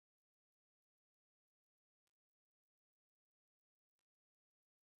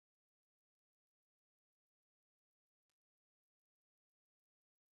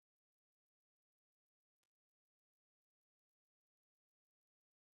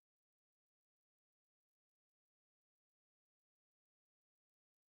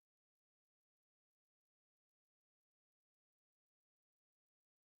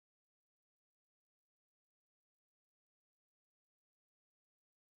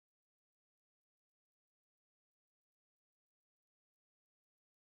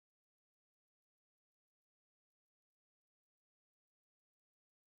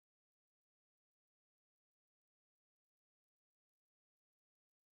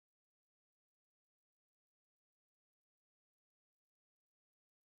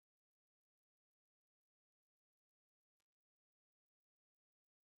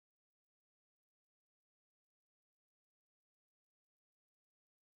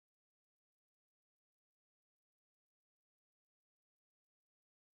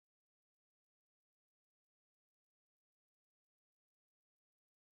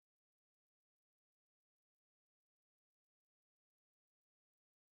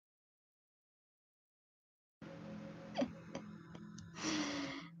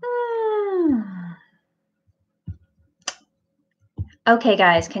Okay,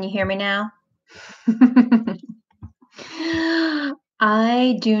 guys, can you hear me now?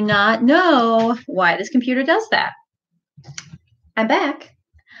 I do not know why this computer does that. I'm back.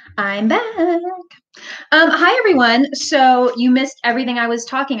 I'm back. Hi, everyone. So you missed everything I was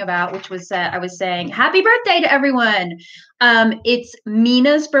talking about, which was I was saying happy birthday to everyone. It's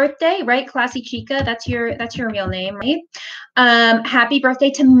Mina's birthday, right? Classy Chica. That's your real name, right? Happy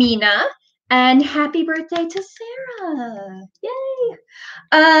birthday to Mina, and happy birthday to Sarah. Yay!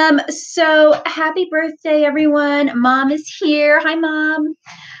 So happy birthday, everyone. Mom is here. Hi, Mom.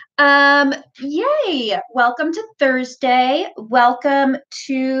 Yay. Welcome to Thursday. Welcome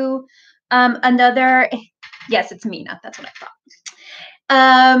to another, yes, it's Mina. That's what I thought.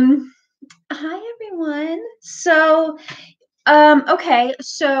 Hi, everyone. So, okay,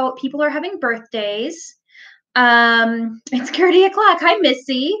 so people are having birthdays. It's Gertie o'clock. Hi,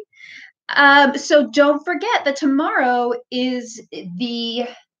 Missy. So don't forget that tomorrow is the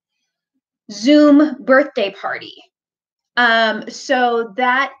Zoom birthday party. So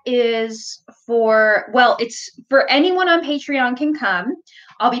that is it's for anyone on Patreon can come.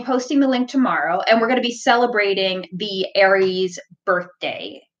 I'll be posting the link tomorrow, and we're going to be celebrating the Aries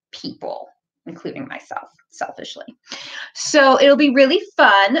birthday people, including myself, selfishly. So it'll be really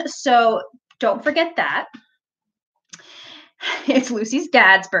fun. So don't forget that. It's Lucy's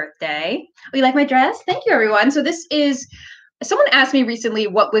dad's birthday. Oh, you like my dress? Thank you, everyone. So someone asked me recently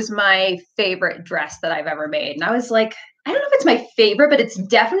what was my favorite dress that I've ever made. And I was like, I don't know if it's my favorite, but it's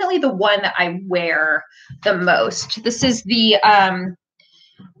definitely the one that I wear the most. This is the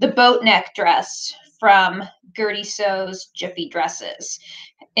boat neck dress from Gertie Sew's Jiffy Dresses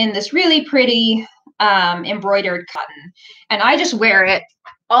in this really pretty embroidered cotton. And I just wear it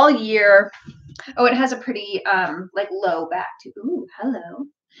all year. Oh, it has a pretty like low back too. Ooh, hello.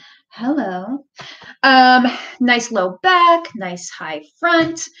 Hello. Nice low back, nice high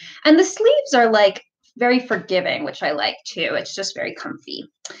front. And the sleeves are like very forgiving, which I like too. It's just very comfy.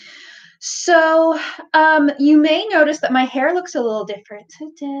 So you may notice that my hair looks a little different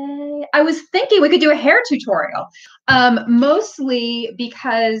today. I was thinking we could do a hair tutorial, mostly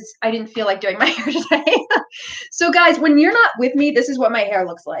because I didn't feel like doing my hair today. So guys, when you're not with me, this is what my hair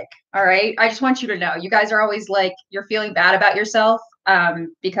looks like. All right. I just want you to know. You guys are always like, you're feeling bad about yourself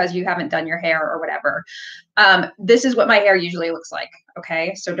because you haven't done your hair or whatever. This is what my hair usually looks like.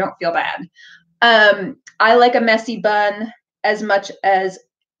 Okay. So don't feel bad. I like a messy bun as much as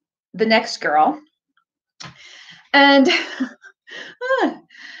the next girl. And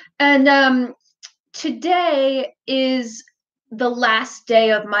today is the last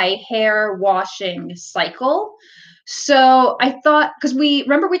day of my hair washing cycle. So I thought, because we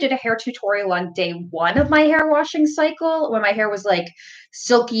did a hair tutorial on day 1 of my hair washing cycle when my hair was like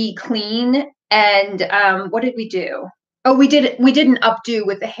silky clean. And what did we do? Oh, we did an updo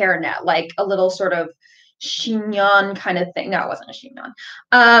with the hairnet, like a little sort of chignon kind of thing. No, it wasn't a chignon.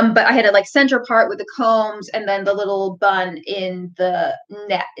 But I had a like center part with the combs and then the little bun in the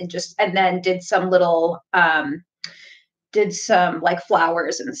net and then did some like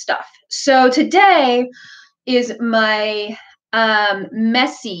flowers and stuff. So today is my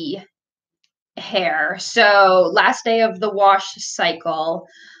messy hair. So last day of the wash cycle.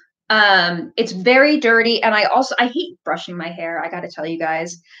 It's very dirty, and I hate brushing my hair, I gotta tell you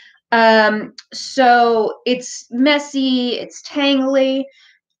guys. So it's messy, it's tangly,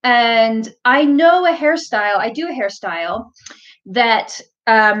 and I do a hairstyle that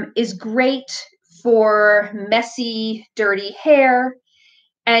is great for messy, dirty hair,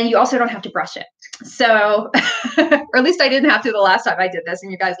 and you also don't have to brush it. So, or at least I didn't have to the last time I did this,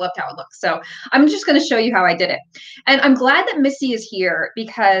 and you guys loved how it looks. So I'm just going to show you how I did it. And I'm glad that Missy is here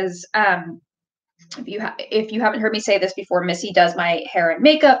because if you haven't heard me say this before, Missy does my hair and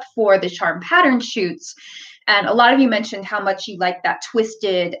makeup for the Charm Pattern shoots. And a lot of you mentioned how much you like that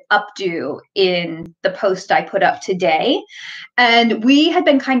twisted updo in the post I put up today. And we had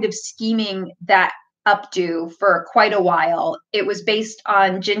been kind of scheming that updo for quite a while. It was based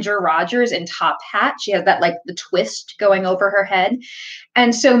on Ginger Rogers in Top Hat. She has that like the twist going over her head.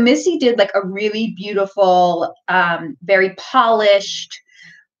 And so Missy did like a really beautiful, very polished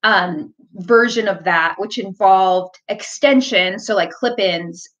version of that, which involved extensions, so like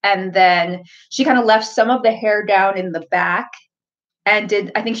clip-ins, and then she kind of left some of the hair down in the back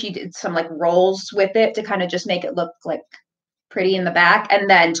and I think she did some like rolls with it to kind of just make it look like pretty in the back, and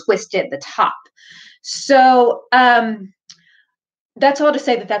then twisted the top. So that's all to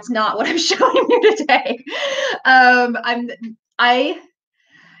say that that's not what I'm showing you today. I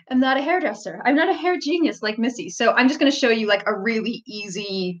am not a hairdresser. I'm not a hair genius like Missy. So I'm just going to show you like a really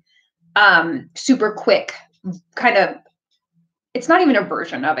easy, super quick kind of it's not even a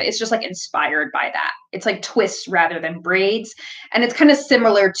version of it. It's just like inspired by that. It's like twists rather than braids. And it's kind of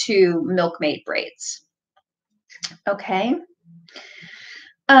similar to milkmaid braids. Okay.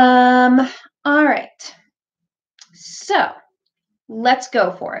 All right. So let's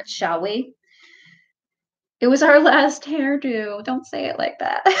go for it, shall we? It was our last hairdo. Don't say it like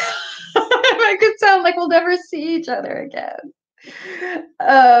that. I could sound like we'll never see each other again.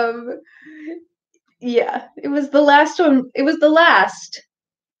 Yeah, it was the last one. It was the last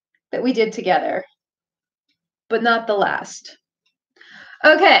that we did together, but not the last.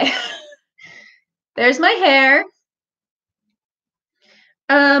 Okay, there's my hair.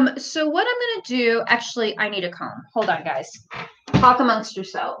 So what I'm gonna do, actually, I need a comb. Hold on, guys. Talk amongst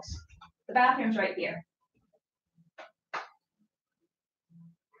yourselves. The bathroom's right here.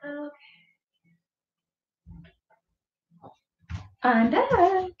 Okay. I'm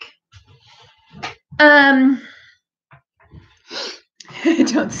back.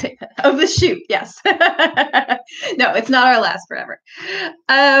 Don't say that. Of the shoot, yes. No, it's not our last forever.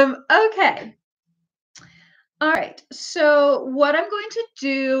 Okay. All right. So what I'm going to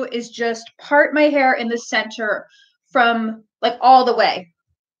do is just part my hair in the center from like all the way.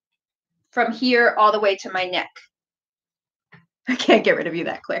 From here all the way to my neck. I can't get rid of you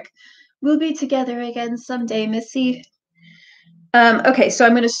that quick. We'll be together again someday, Missy. Okay, so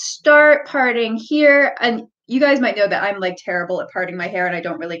I'm going to start parting here. And you guys might know that I'm like terrible at parting my hair and I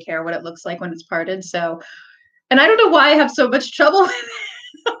don't really care what it looks like when it's parted. So, and I don't know why I have so much trouble with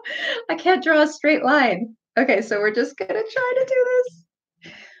it. I can't draw a straight line. Okay, so we're just going to try to do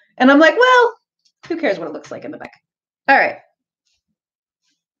this. And I'm like, well, who cares what it looks like in the back? All right.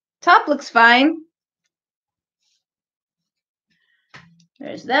 Top looks fine.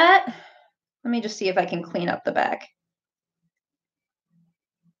 There's that. Let me just see if I can clean up the back.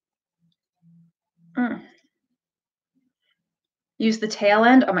 Use the tail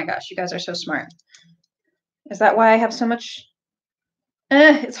end. Oh my gosh, you guys are so smart. Is that why I have so much?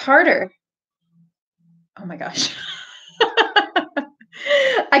 It's harder. Oh my gosh.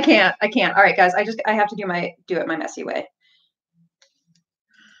 I can't. All right, guys, I have to do it my messy way.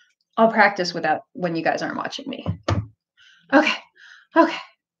 I'll practice without when you guys aren't watching me. Okay.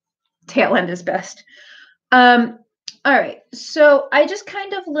 Tail end is best. All right. So I just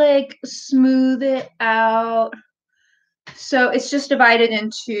kind of like smooth it out. So it's just divided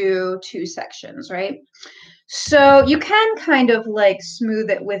into two sections, right? So you can kind of like smooth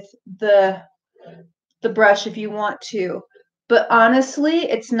it with the brush if you want to, but honestly,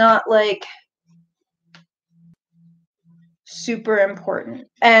 it's not like super important.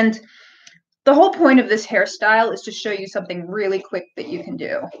 And the whole point of this hairstyle is to show you something really quick that you can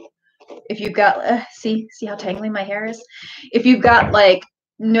do. If you've got, see how tangly my hair is? If you've got like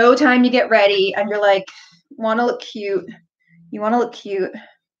no time to get ready and you're like, want to look cute, you want to look cute.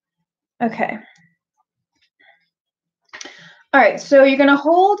 Okay. All right, so you're gonna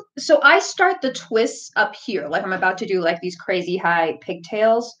hold, so I start the twists up here, like I'm about to do like these crazy high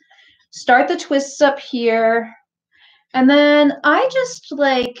pigtails. Start the twists up here, and then I just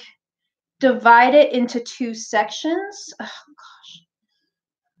like divide it into two sections. Oh gosh.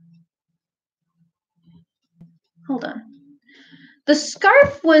 Hold on. The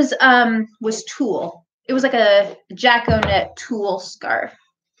scarf was tulle. It was like a Jacko-net tulle scarf,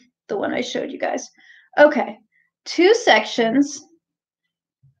 the one I showed you guys. Okay, two sections.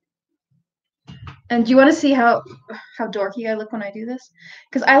 And do you want to see how dorky I look when I do this?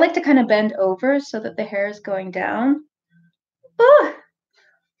 Because I like to kind of bend over so that the hair is going down. Ah!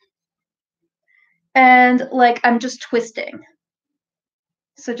 And like I'm just twisting.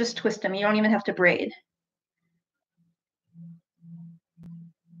 So just twist them. You don't even have to braid.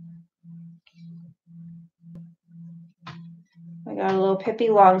 I got a little Pippi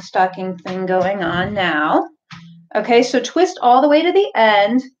Longstocking thing going on now. Okay, so twist all the way to the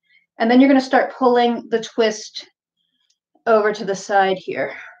end, and then you're going to start pulling the twist over to the side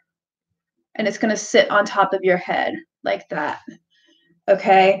here. And it's going to sit on top of your head like that.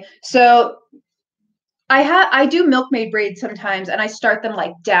 Okay, so I do milkmaid braids sometimes, and I start them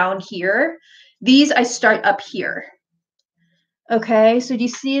like down here. These I start up here. Okay, so do you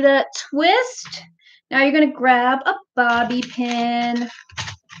see that twist? Now you're going to grab a bobby pin.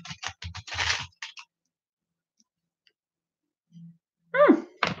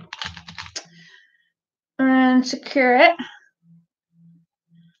 And secure it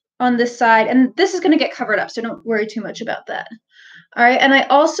on this side. And this is going to get covered up, so don't worry too much about that. All right, and I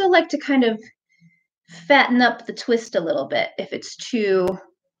also like to kind of fatten up the twist a little bit if it's too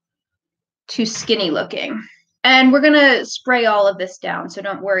skinny looking. And we're going to spray all of this down, so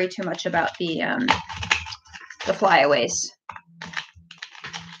don't worry too much about the flyaways.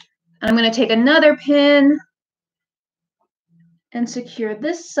 And I'm going to take another pin and secure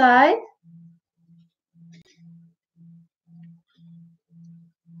this side.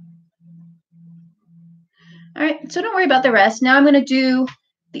 All right, so don't worry about the rest. Now I'm going to do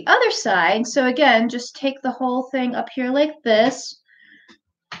the other side. So again, just take the whole thing up here like this.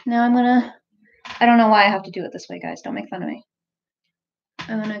 Now I'm going to, I don't know why I have to do it this way, guys. Don't make fun of me.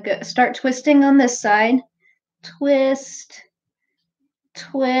 I'm going to start twisting on this side. Twist,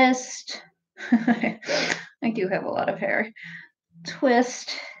 twist. I do have a lot of hair.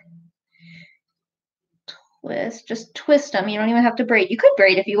 Twist, twist. Just twist them. You don't even have to braid. You could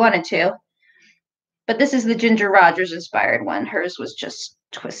braid if you wanted to. But this is the Ginger Rogers inspired one. Hers was just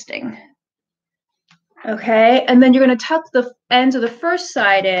twisting. Okay, and then you're going to tuck the ends of the first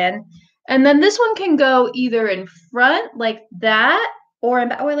side in. And then this one can go either in front like that or in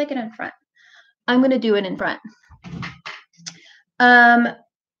back. Oh, I like it in front. I'm going to do it in front.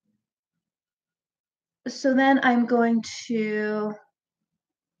 So then I'm going to,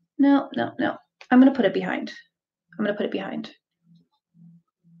 no. I'm going to put it behind. I'm going to put it behind.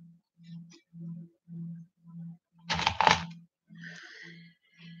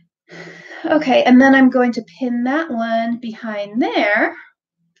 Okay, and then I'm going to pin that one behind there.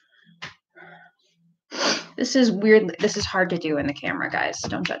 This is weird. This is hard to do in the camera, guys.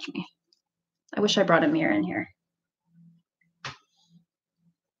 Don't judge me. I wish I brought a mirror in here.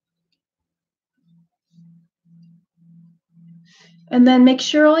 And then make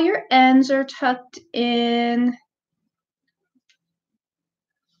sure all your ends are tucked in.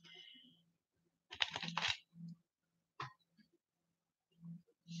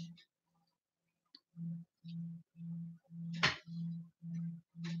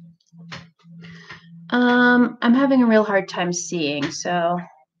 I'm having a real hard time seeing, so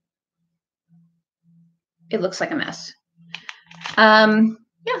it looks like a mess.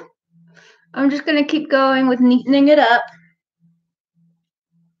 Yeah, I'm just gonna keep going with neatening it up.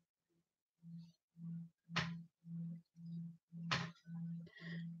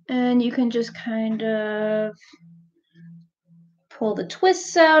 And you can just kind of pull the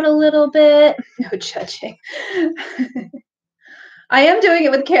twists out a little bit. No judging. I am doing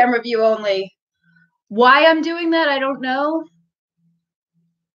it with camera view only. Why I'm doing that, I don't know.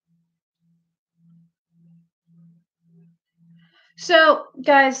 So,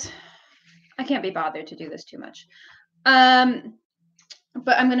 guys, I can't be bothered to do this too much. But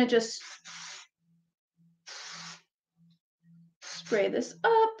I'm going to just spray this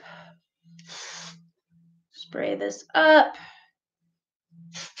up. Spray this up.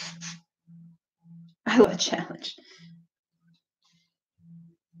 I love a challenge.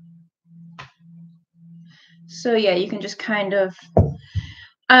 So yeah, you can just kind of,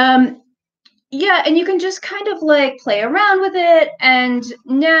 yeah, and you can just kind of like play around with it. And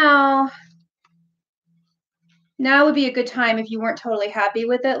now would be a good time if you weren't totally happy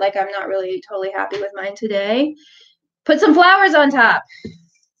with it. Like I'm not really totally happy with mine today. Put some flowers on top.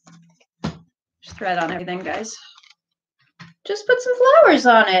 Just thread on everything, guys. Just put some flowers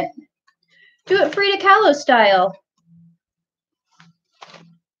on it. Do it Frida Kahlo style.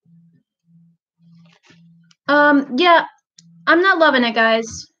 Yeah, I'm not loving it,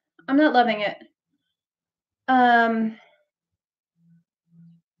 guys. I'm not loving it. I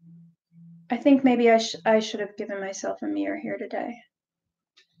think maybe I should have given myself a mirror here today.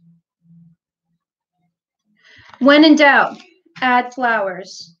 When in doubt, add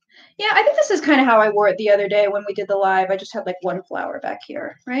flowers. Yeah, I think this is kind of how I wore it the other day when we did the live. I just had like one flower back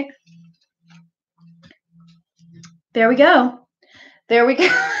here, right? There we go. There we go.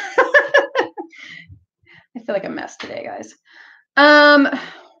 I feel like a mess today, guys.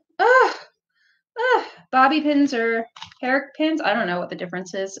 Bobby pins or hair pins. I don't know what the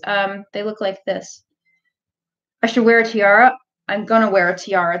difference is. They look like this. I should wear a tiara. I'm gonna wear a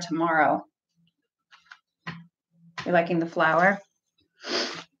tiara tomorrow. You're liking the flower?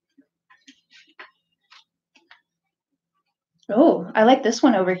 Oh, I like this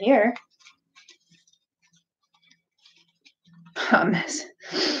one over here. Hot mess.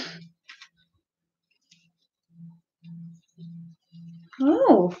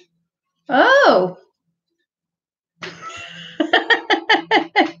 Oh. Oh.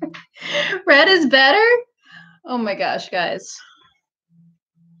 Red is better? Oh my gosh, guys.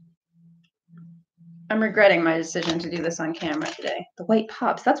 I'm regretting my decision to do this on camera today. The white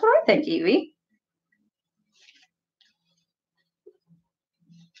pops. That's what I think, Evie.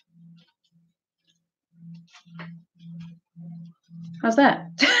 How's that?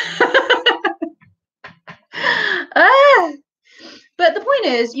 But the point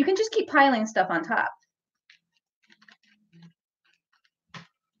is, you can just keep piling stuff on top.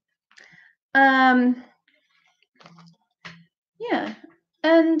 Yeah,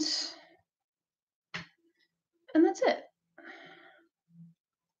 and that's it.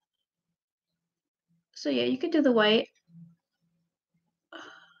 So yeah, you could do the white.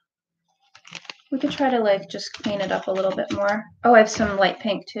 We could try to like just clean it up a little bit more. Oh, I have some light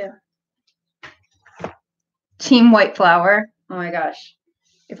pink too. Team white flower. Oh my gosh.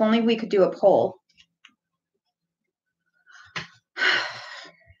 If only we could do a poll.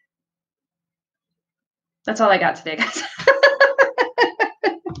 That's all I got today, guys.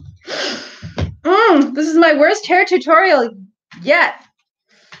 This is my worst hair tutorial yet.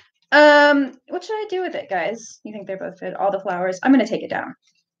 What should I do with it, guys? You think they're both good? All the flowers. I'm gonna take it down.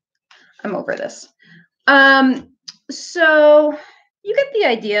 I'm over this. So you get the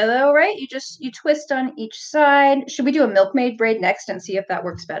idea though, right? You twist on each side. Should we do a milkmaid braid next and see if that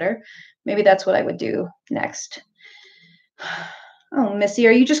works better? Maybe that's what I would do next. Oh, Missy,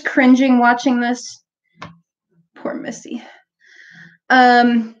 are you just cringing watching this? Poor Missy.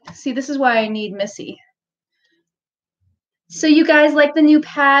 See, this is why I need Missy. So you guys like the new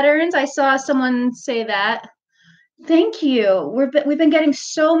patterns? I saw someone say that. Thank you. We've been getting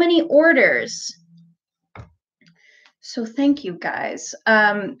so many orders. So thank you guys.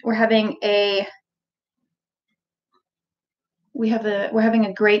 We're having a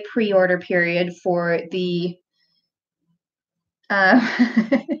great pre-order period for the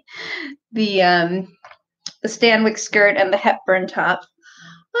the Stanwyck skirt and the Hepburn top.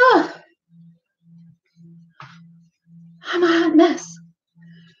 Oh, I'm a hot mess.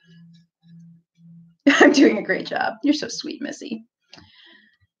 I'm doing a great job. You're so sweet, Missy.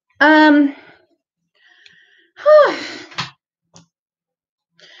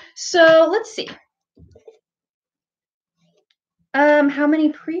 So let's see. How many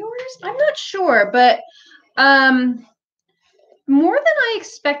pre-orders? I'm not sure, but more than I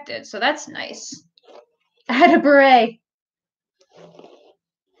expected, so that's nice. I had a beret.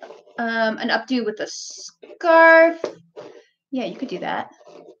 An updo with a scarf. Yeah, you could do that.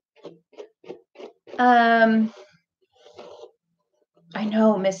 I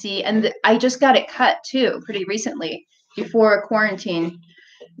know, Missy, and I just got it cut too pretty recently before quarantine.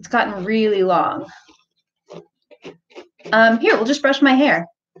 It's gotten really long. Here, we'll just brush my hair.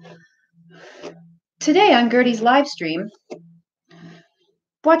 Today on Gertie's live stream,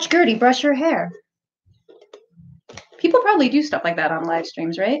 watch Gertie brush her hair. People probably do stuff like that on live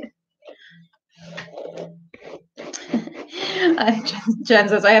streams, right? Jen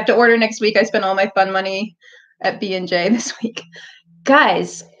says, I have to order next week. I spent all my fun money at B&J this week.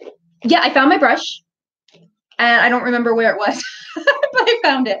 Guys, yeah, I found my brush. And I don't remember where it was, but I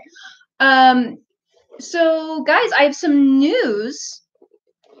found it. So, guys, I have some news.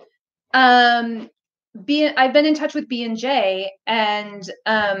 I've been in touch with B&J, and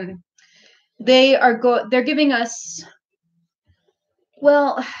they're giving us,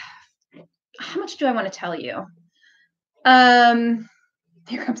 well, how much do I want to tell you?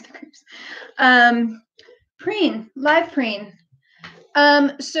 Here comes the creeps. Preen, live preen.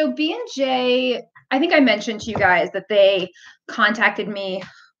 So B&J, I think I mentioned to you guys that they contacted me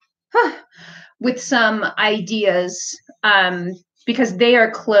with some ideas because they are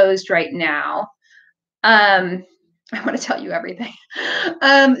closed right now. I want to tell you everything.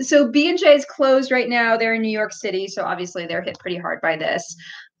 So B&J is closed right now. They're in New York City, so obviously they're hit pretty hard by this.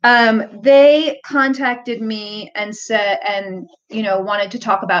 They contacted me and said, and wanted to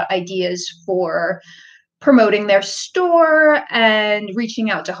talk about ideas for promoting their store and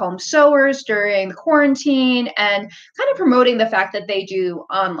reaching out to home sewers during the quarantine and kind of promoting the fact that they do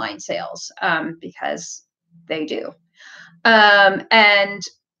online sales because they do. And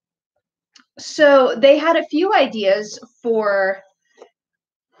so they had a few ideas for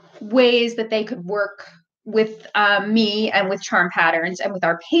ways that they could work with me and with Charm Patterns and with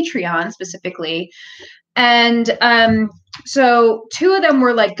our Patreon specifically. And so two of them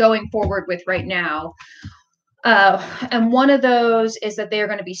we're like going forward with right now. And one of those is that they're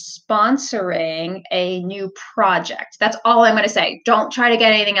going to be sponsoring a new project. That's all I'm going to say. Don't try to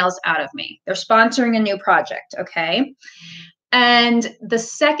get anything else out of me. They're sponsoring a new project, okay? And the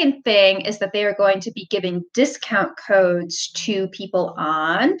second thing is that they are going to be giving discount codes to people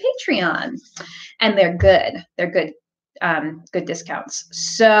on Patreon. And they're good. They're good, good discounts.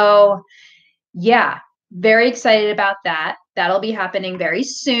 So yeah, very excited about that. That'll be happening very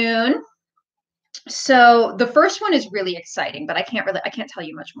soon. So the first one is really exciting, but I can't tell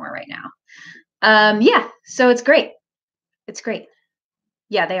you much more right now. Yeah, so it's great. It's great.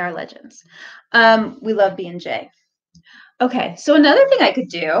 Yeah, they are legends. We love B&J. Okay, so another thing I could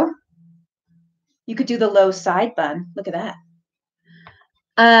do, you could do the low side bun. Look at that.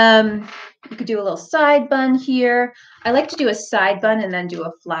 You could do a little side bun here. I like to do a side bun and then do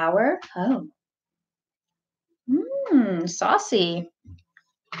a flower. Oh. Saucy.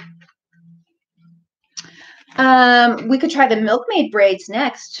 We could try the milkmaid braids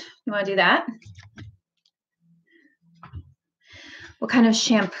next. You want to do that? What kind of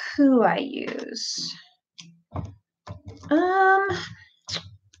shampoo I use? Do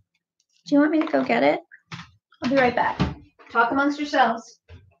you want me to go get it? I'll be right back. Talk amongst yourselves.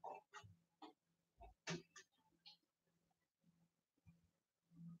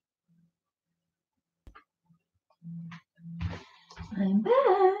 I'm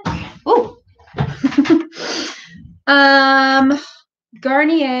back. Oh.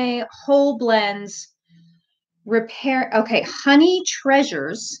 Garnier Whole Blends Repair. Okay, Honey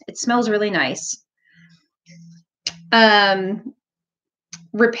Treasures. It smells really nice.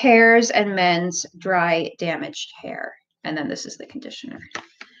 Repairs and mends dry damaged hair. And then this is the conditioner.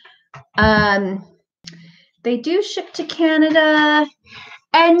 They do ship to Canada.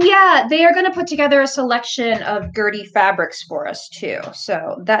 And yeah, they are going to put together a selection of Gertie fabrics for us too.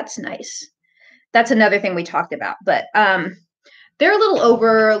 So that's nice. That's another thing we talked about. But they're a little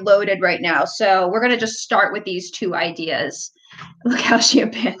overloaded right now. So we're going to just start with these two ideas. Look how she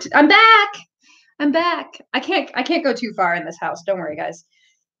abandoned. I'm back. I'm back. I can't go too far in this house. Don't worry, guys.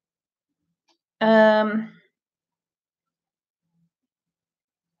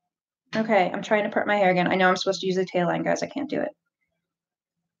 Okay, I'm trying to part my hair again. I know I'm supposed to use the tail line, guys. I can't do it.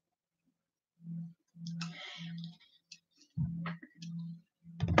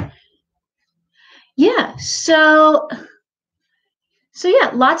 Yeah, so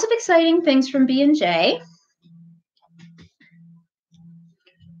yeah, lots of exciting things from B&J.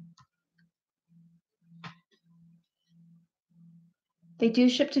 They do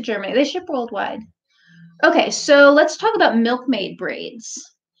ship to Germany. They ship worldwide. Okay, so let's talk about milkmaid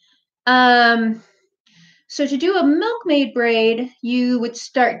braids. So to do a milkmaid braid, you would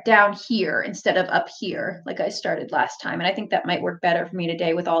start down here instead of up here, like I started last time. And I think that might work better for me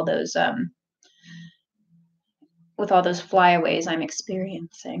today with all those flyaways I'm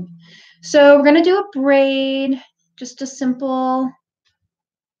experiencing. So we're gonna do a braid, just a simple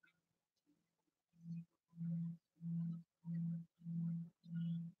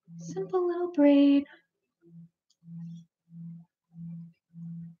little braid.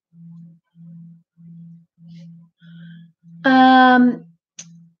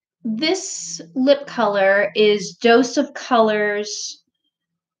 This lip color is Dose of Colors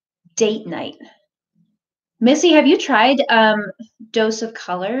Date Night. Missy, have you tried Dose of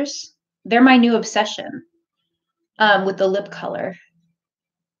Colors? They're my new obsession with the lip color.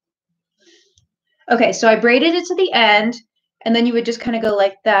 Okay, so I braided it to the end, and then you would just kind of go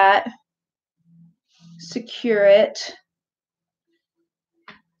like that, secure it.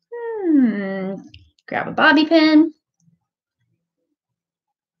 Grab a bobby pin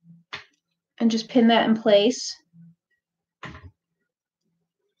and just pin that in place.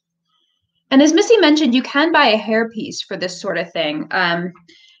 And as Missy mentioned, you can buy a hairpiece for this sort of thing.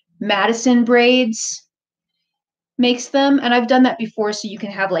 Madison Braids makes them, and I've done that before, so you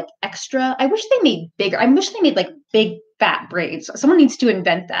can have like extra. I wish they made bigger. I wish they made like big fat braids. Someone needs to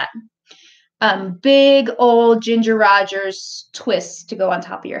invent that. Big old Ginger Rogers twists to go on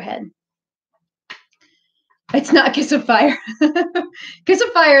top of your head. It's not Kiss of Fire. Kiss of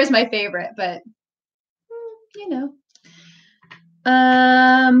Fire is my favorite, but you know.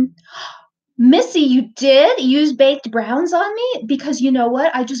 Missy, you did use baked browns on me? Because you know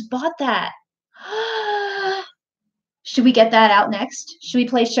what? I just bought that. Should we get that out next? Should we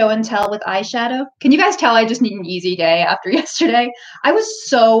play show and tell with eyeshadow? Can you guys tell I just need an easy day after yesterday? I was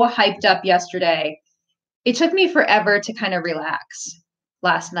so hyped up yesterday. It took me forever to kind of relax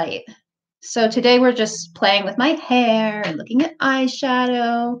last night. So today we're just playing with my hair and looking at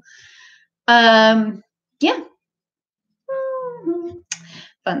eyeshadow. Yeah.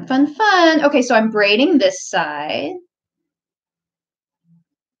 Fun, fun, fun. Okay, so I'm braiding this side.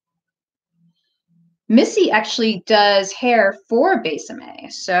 Missy actually does hair for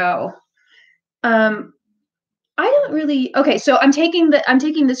Besame. So I don't really. Okay, so I'm taking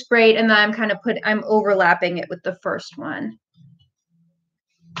this braid and then I'm overlapping it with the first one.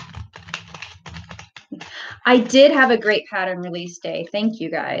 I did have a great pattern release day. Thank you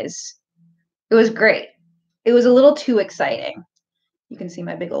guys. It was great. It was a little too exciting. You can see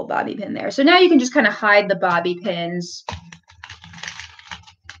my big old bobby pin there. So now you can just kind of hide the bobby pins.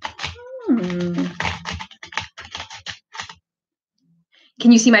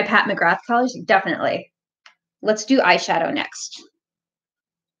 Can you see my Pat McGrath colors? Definitely. Let's do eyeshadow next.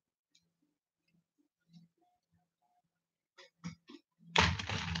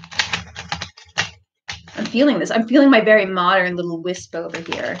 I'm feeling this. I'm feeling my very modern little wisp over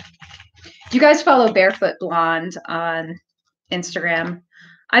here. Do you guys follow Barefoot Blonde on Instagram?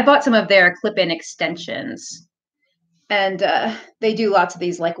 I bought some of their clip-in extensions, and they do lots of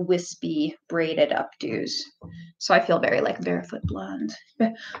these like wispy braided updos. So I feel very like Barefoot Blonde,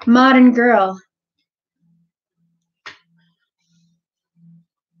 modern girl.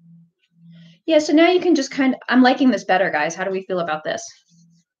 Yeah, so now you can just I'm liking this better, guys. How do we feel about this?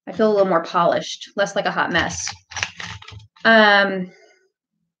 I feel a little more polished, less like a hot mess.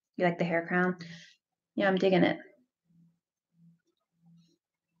 You like the hair crown? Yeah, I'm digging it.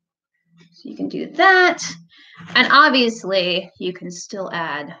 So you can do that. And obviously you can still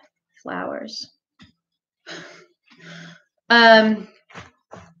add flowers. Yeah,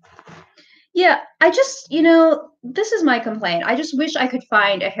 I just, this is my complaint. I just wish I could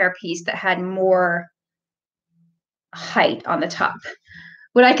find a hairpiece that had more height on the top.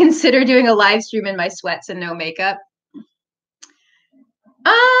 Would I consider doing a live stream in my sweats and no makeup?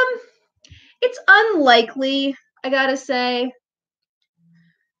 It's unlikely, I gotta say.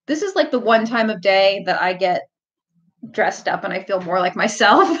 This is like the one time of day that I get dressed up and I feel more like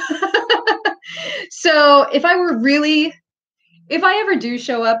myself. So if I ever do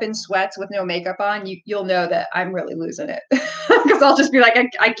show up in sweats with no makeup on, you'll know that I'm really losing it. Because I'll just be like,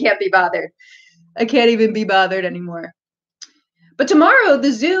 I can't be bothered. I can't even be bothered anymore. But tomorrow,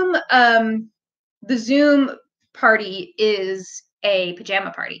 the Zoom party is a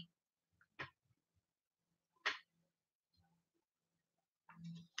pajama party.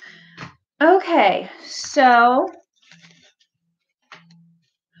 Okay, so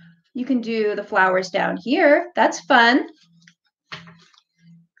you can do the flowers down here. That's fun. Oh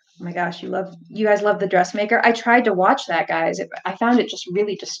my gosh, you guys love the dressmaker. I tried to watch that, guys. I found it just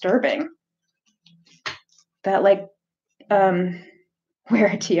really disturbing. That like, wear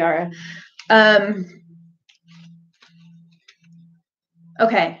a tiara.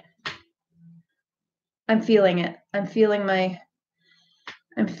 Okay. I'm feeling it. I'm feeling my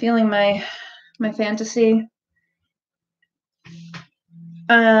fantasy.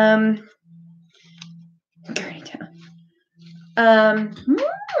 Gertie town.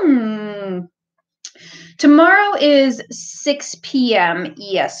 Tomorrow is 6 p.m.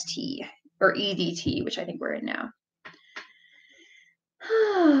 EST or EDT, which I think we're in now.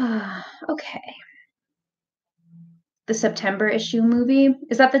 Okay. The September issue movie.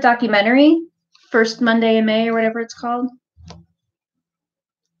 Is that the documentary? First Monday in May or whatever it's called?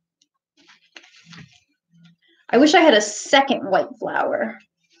 I wish I had a second white flower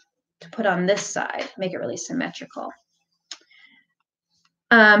to put on this side, make it really symmetrical.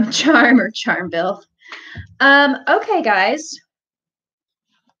 Charm or Charmville. Okay, guys.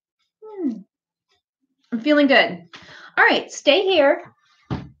 I'm feeling good. All right, stay here.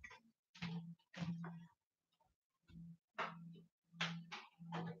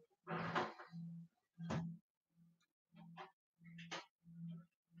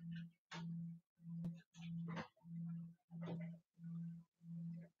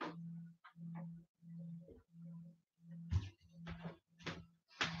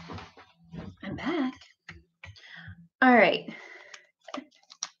 I'm back. All right.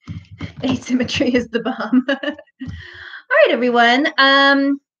 Asymmetry is the bomb. All right, everyone.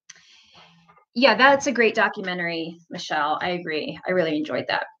 Yeah, that's a great documentary, Michelle. I agree. I really enjoyed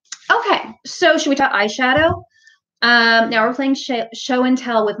that. Okay, so should we talk eyeshadow? Now we're playing show and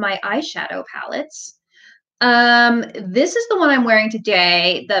tell with my eyeshadow palettes. This is the one I'm wearing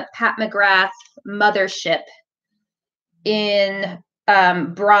today, the Pat McGrath Mothership in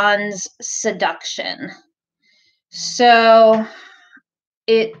Bronze Seduction. So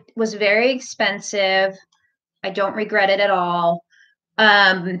it was very expensive. I don't regret it at all.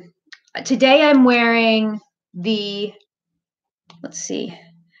 Today I'm wearing let's see,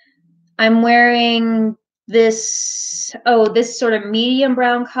 I'm wearing this sort of medium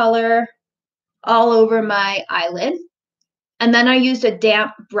brown color all over my eyelid. And then I used a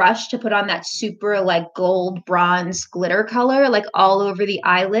damp brush to put on that super like gold bronze glitter color, like all over the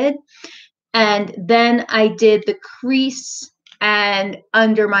eyelid. And then I did the crease and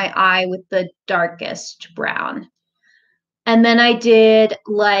under my eye with the darkest brown. And then I did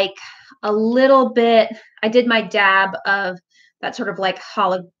like a little bit, I did my dab of that sort of like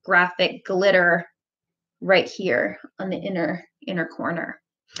holographic glitter right here on the inner corner.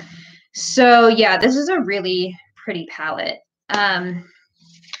 So yeah, this is a really pretty palette.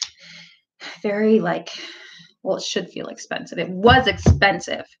 Very like, well, it should feel expensive. It was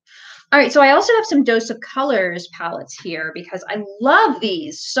expensive. All right, so I also have some Dose of Colors palettes here because I love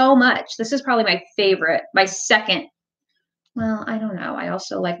these so much. This is probably my favorite, my second. Well, I don't know. I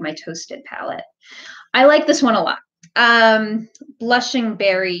also like my Toasted palette. I like this one a lot. Blushing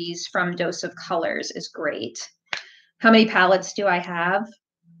Berries from Dose of Colors is great. How many palettes do I have?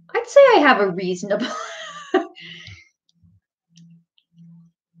 I'd say I have a reasonable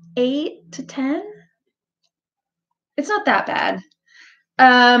 8 to 10. It's not that bad.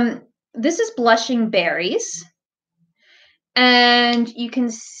 This is Blushing Berries. And you can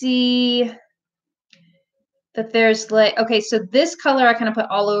see that there's like, okay, so this color I kind of put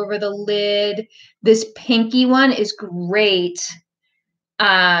all over the lid. This pinky one is great.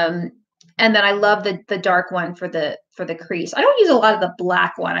 And then I love the dark one for the crease. I don't use a lot of the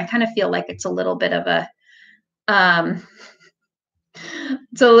black one. I kind of feel like it's a little bit of a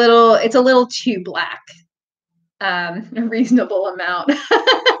it's a little too black. A reasonable amount.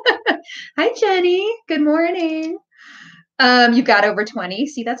 Hi Jenny, good morning. You got over 20.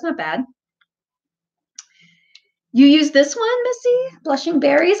 See, that's not bad. You use this one, Missy? Blushing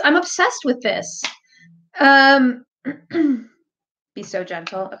Berries? I'm obsessed with this. Be so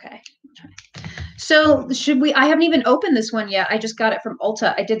gentle. Okay. So should we, I haven't even opened this one yet. I just got it from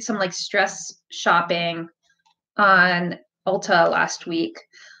Ulta. I did some like stress shopping on Ulta last week.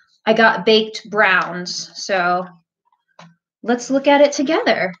 I got baked browns. So let's look at it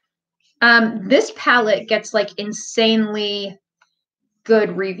together. This palette gets like insanely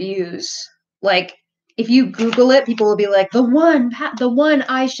good reviews. Like if you Google it, people will be like, the one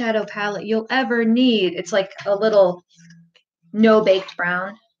eyeshadow palette you'll ever need. It's like a little no baked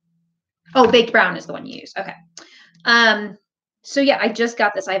brown. Oh, baked brown is the one you use. Okay. So yeah, I just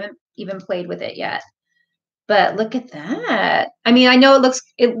got this. I haven't even played with it yet. But look at that. I mean, I know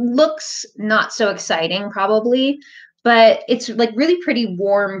it looks not so exciting probably, but it's like really pretty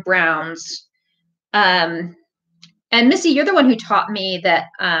warm browns. And Missy, you're the one who taught me that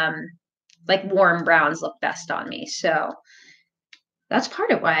like warm browns look best on me. So that's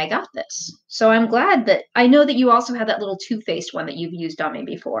part of why I got this. So I'm glad that I know that you also have that little Too Faced one that you've used on me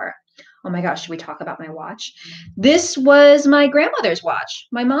before. Oh my gosh, should we talk about my watch? This was my grandmother's watch,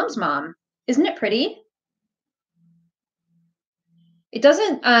 my mom's mom. Isn't it pretty? It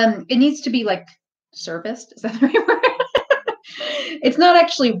doesn't, it needs to be like serviced. Is that the right word? It's not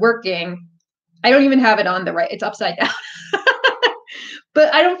actually working. I don't even have it on the right, it's upside down.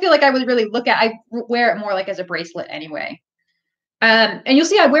 But I don't feel like I would really look at, I wear it more like as a bracelet anyway. And you'll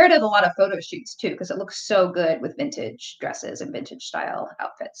see I wear it at a lot of photo shoots too, because it looks so good with vintage dresses and vintage style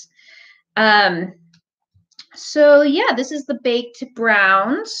outfits. So yeah, this is the baked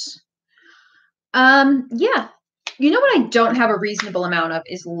browns. Yeah. You know what I don't have a reasonable amount of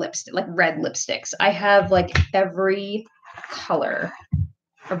is lipstick, like red lipsticks. I have like every color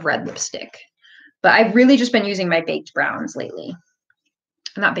of red lipstick, but I've really just been using my baked browns lately.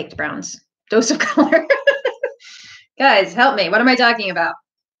 Not baked browns, Dose of Color. Guys, help me. What am I talking about?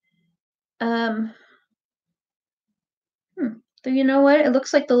 So you know what? It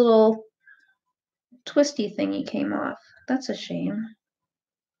looks like the little twisty thingy came off. That's a shame.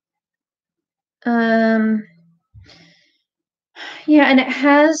 Yeah, and it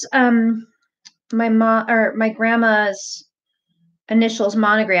has my mom or my grandma's initials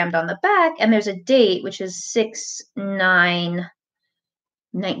monogrammed on the back, and there's a date which is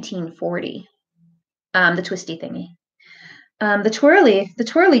 6/9/1940. The twisty thingy. The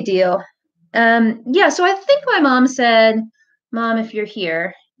twirly deal. Yeah, so I think my mom said, Mom, if you're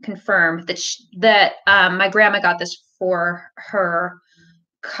here, confirm that my grandma got this for her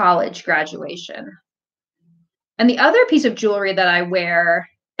college graduation. And the other piece of jewelry that I wear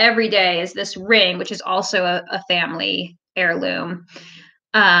every day is this ring, which is also a family heirloom,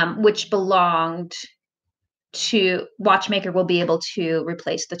 which belonged to watchmaker will be able to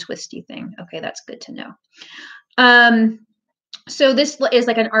replace the twisty thing. Okay, that's good to know. So this is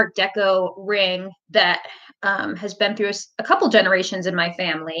like an Art Deco ring that has been through a couple generations in my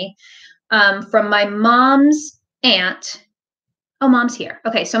family, from my mom's aunt. Oh, Mom's here.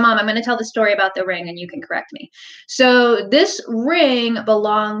 Okay, so Mom, I'm going to tell the story about the ring and you can correct me. So this ring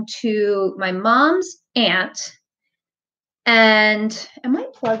belonged to my mom's aunt. And am I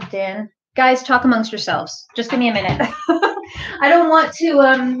plugged in? Guys, talk amongst yourselves. Just give me a minute. I don't want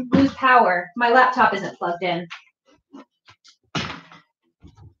to lose power. My laptop isn't plugged in.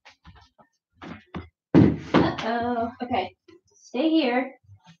 Uh-oh. Okay. Stay here.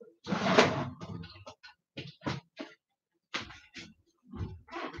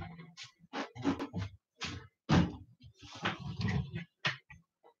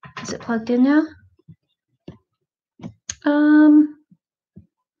 Is it plugged in now?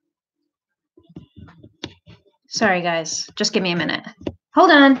 Sorry, guys. Just give me a minute.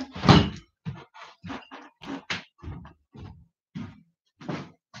 Hold on.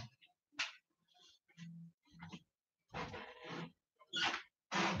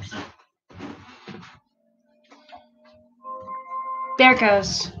 there it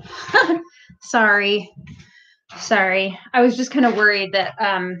goes. Sorry. I was just kind of worried that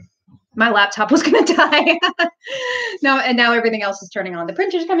my laptop was going to die. Now everything else is turning on. The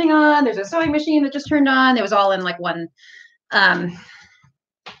printer's coming on. There's a sewing machine that just turned on. It was all in like one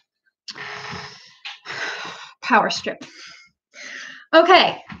power strip.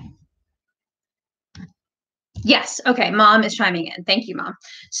 Okay. Yes. Okay. Mom is chiming in. Thank you, Mom.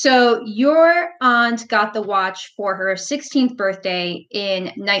 So your aunt got the watch for her 16th birthday in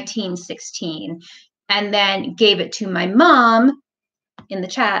 1916 and then gave it to my mom in the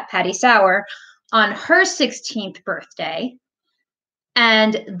chat, Patty Sauer, on her 16th birthday.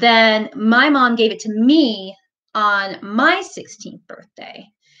 And then my mom gave it to me on my 16th birthday.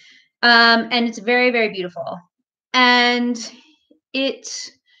 And it's very, very beautiful. And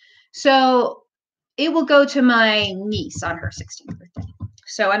so it will go to my niece on her 16th birthday.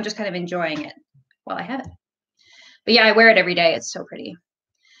 So I'm just kind of enjoying it while I have it. But yeah, I wear it every day. It's so pretty.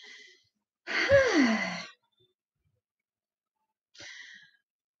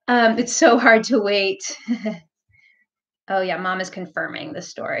 It's so hard to wait. Oh yeah, Mom is confirming the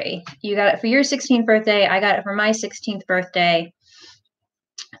story. You got it for your 16th birthday. I got it for my 16th birthday.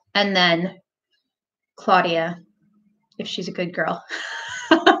 And then Claudia, if she's a good girl,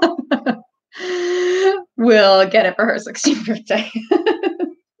 will get it for her 16th birthday.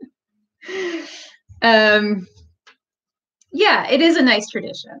 Yeah, it is a nice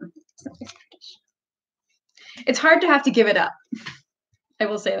tradition. It's hard to have to give it up. I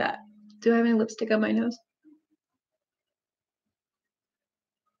will say that. Do I have any lipstick on my nose?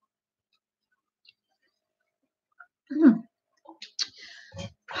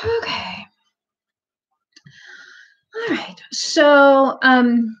 Okay. All right. So,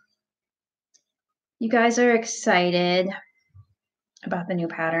 you guys are excited about the new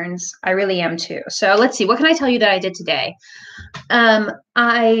patterns. I really am too. So let's see. What can I tell you that I did today?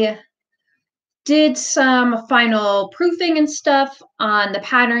 I did some final proofing and stuff on the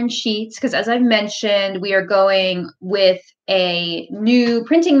pattern sheets because, as I've mentioned, we are going with a new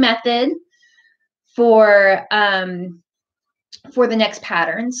printing method for the next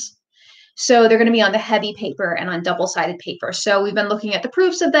patterns. So they're going to be on the heavy paper and on double-sided paper. So we've been looking at the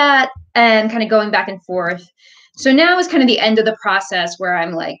proofs of that and kind of going back and forth. So now is kind of the end of the process where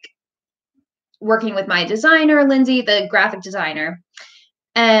I'm like working with my designer, Lindsay, the graphic designer,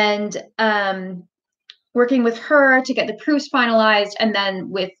 and working with her to get the proofs finalized and then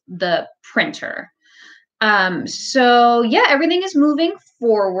with the printer. So yeah, everything is moving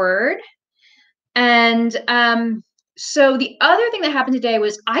forward. And so the other thing that happened today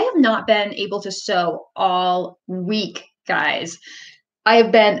was I have not been able to sew all week, guys. I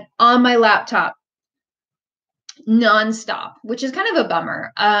have been on my laptop nonstop, which is kind of a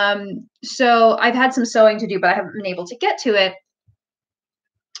bummer. So I've had some sewing to do, but I haven't been able to get to it.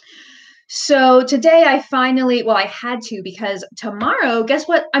 So today I finally, well, I had to because tomorrow, guess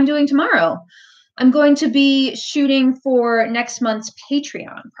what I'm doing tomorrow? I'm going to be shooting for next month's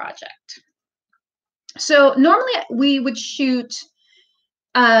Patreon project. So normally we would shoot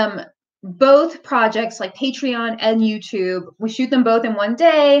both projects like Patreon and YouTube. We shoot them both in one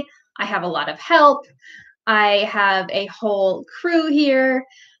day. I have a lot of help. I have a whole crew here.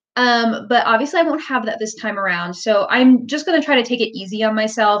 But obviously I won't have that this time around. So I'm just going to try to take it easy on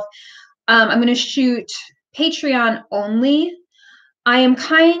myself. I'm going to shoot Patreon only. I am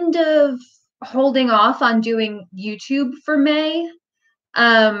kind of holding off on doing YouTube for May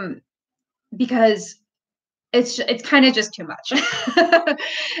because it's kind of just too much.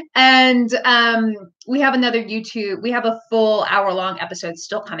 And we have another YouTube. We have a full hour-long episode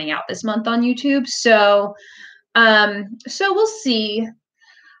still coming out this month on YouTube. So we'll see.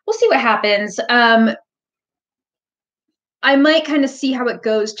 We'll see what happens. I might kind of see how it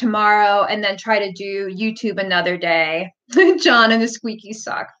goes tomorrow and then try to do YouTube another day. John and the squeaky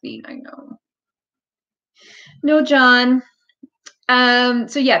sock feet. I know. No, John.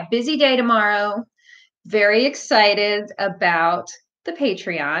 So yeah, busy day tomorrow. Very excited about the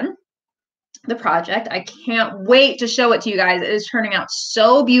Patreon, the project. I can't wait to show it to you guys. It is turning out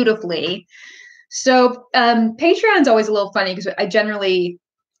so beautifully. So Patreon's always a little funny because I generally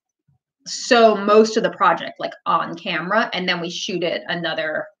sew most of the project like on camera and then we shoot it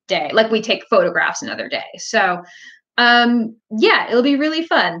another day. Like we take photographs another day. So yeah, it'll be really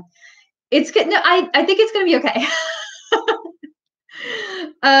fun. It's good. No, I think it's gonna be okay.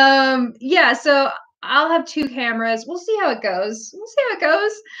 Yeah, so I'll have two cameras. We'll see how it goes.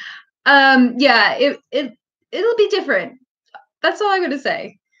 Yeah, it'll be different. That's all I'm gonna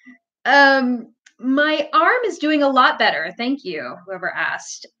say. My arm is doing a lot better. Thank you, whoever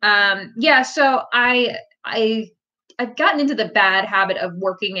asked. Yeah, so I I've gotten into the bad habit of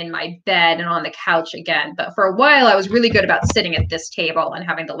working in my bed and on the couch again. But for a while, I was really good about sitting at this table and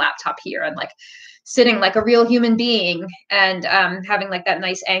having the laptop here and like sitting like a real human being and having like that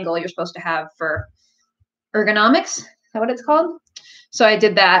nice angle you're supposed to have for ergonomics. Is that what it's called? So I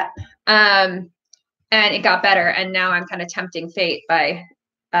did that. And it got better. And now I'm kind of tempting fate by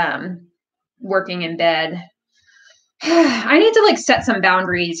working in bed. I need to like set some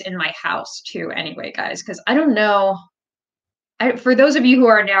boundaries in my house too, anyway, guys, because I don't know. For those of you who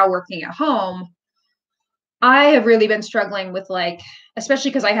are now working at home, I have really been struggling with like,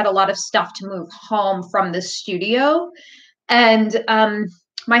 especially because I had a lot of stuff to move home from the studio. And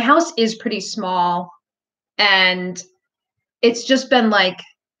my house is pretty small. And it's just been like,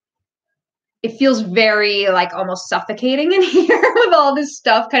 it feels very like almost suffocating in here with all this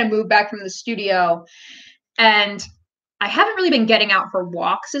stuff kind of moved back from the studio. And I haven't really been getting out for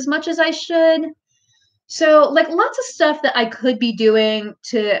walks as much as I should. So like lots of stuff that I could be doing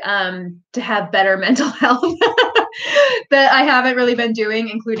to have better mental health that I haven't really been doing,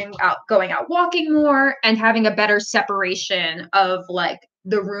 including going out walking more and having a better separation of like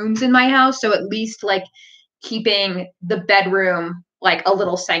the rooms in my house. So at least like keeping the bedroom like a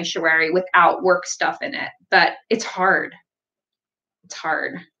little sanctuary without work stuff in it. But it's hard. It's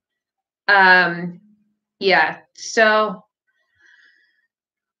hard. Yeah. So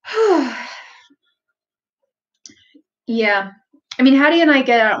yeah. I mean, Hattie and I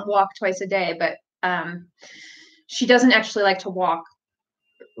get out and walk twice a day, but she doesn't actually like to walk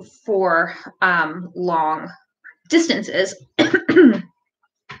for long distances.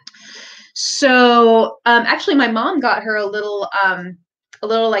 So actually my mom got her a little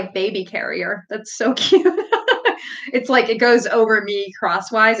like baby carrier. That's so cute. It's like it goes over me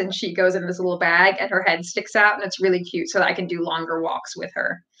crosswise and she goes in this little bag and her head sticks out and it's really cute so that I can do longer walks with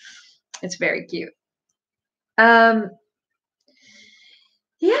her. It's very cute.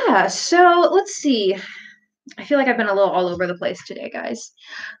 Yeah, so let's see. I feel like I've been a little all over the place today, guys.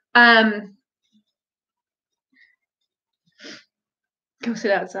 Go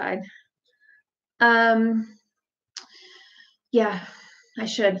sit outside. Yeah, I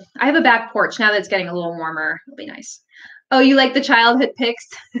should. I have a back porch now that it's getting a little warmer. It'll be nice. Oh, you like the childhood pics?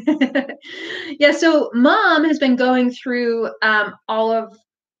 Yeah, so mom has been going through all of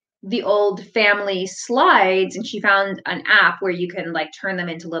the old family slides and she found an app where you can like turn them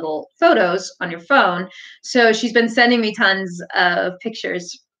into little photos on your phone. So she's been sending me tons of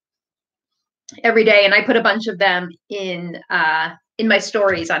pictures every day and I put a bunch of them in my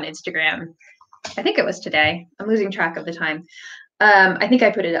stories on Instagram. I think it was today. I'm losing track of the time. I think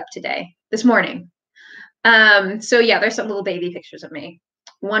I put it up today, this morning. So yeah, there's some little baby pictures of me.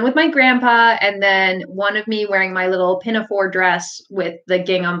 One with my grandpa, and then one of me wearing my little pinafore dress with the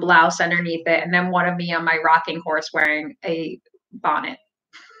gingham blouse underneath it, and then one of me on my rocking horse wearing a bonnet.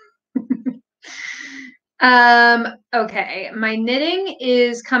 Okay, my knitting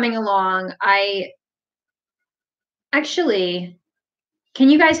is coming along. Actually, can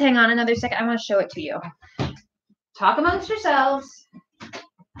you guys hang on another second? I want to show it to you. Talk amongst yourselves.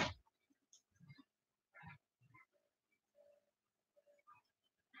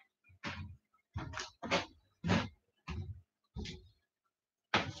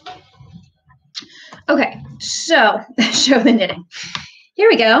 Okay, so show the knitting. Here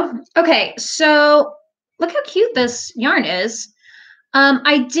we go. Okay, so look how cute this yarn is.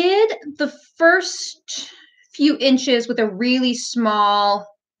 I did the first few inches with a really small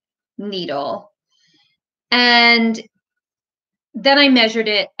needle. And then I measured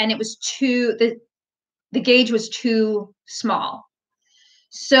it and it was the gauge was too small.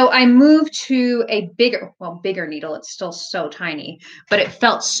 So I moved to a bigger needle. It's still so tiny, but it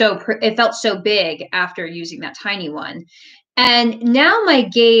felt so big after using that tiny one. And now my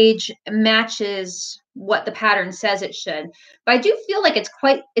gauge matches what the pattern says it should. But I do feel like it's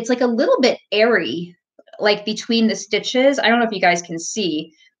like a little bit airy, like between the stitches. I don't know if you guys can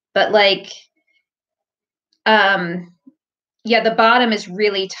see, but like, yeah, the bottom is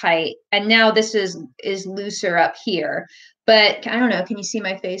really tight. And now this is looser up here. But I don't know, can you see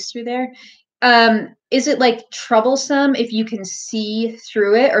my face through there? Is it like troublesome if you can see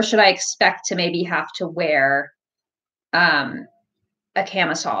through it, or should I expect to maybe have to wear a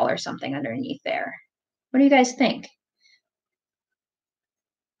camisole or something underneath there? What do you guys think?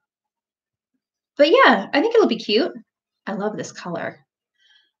 But yeah, I think it'll be cute. I love this color.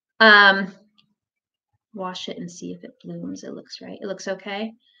 Wash it and see if it blooms. It looks right. It looks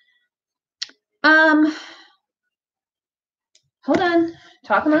okay. Hold on.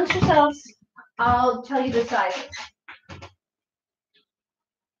 Talk amongst yourselves. I'll tell you the sizes.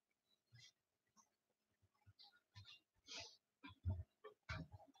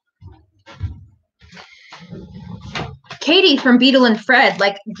 Katie from Beetle and Fred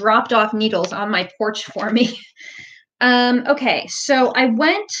like dropped off needles on my porch for me. Okay, so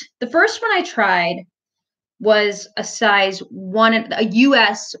the first one I tried was a size a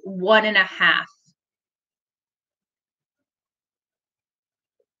US 1.5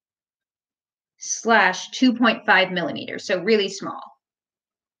 / 2.5 millimeters, so really small.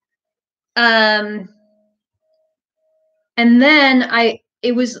 And then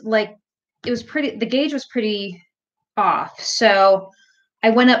it was pretty, the gauge was pretty off, so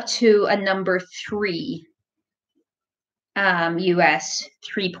I went up to a number 3, US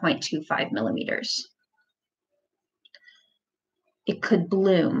 3.25 millimeters. It could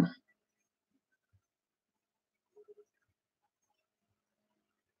bloom.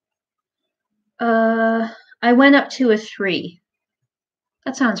 I went up to a 3.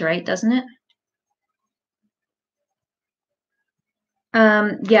 That sounds right, doesn't it?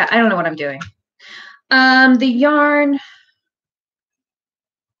 Yeah, I don't know what I'm doing. The yarn,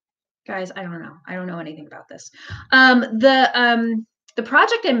 guys, I don't know. I don't know anything about this. The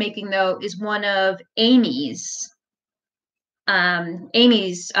project I'm making though is one of Amy's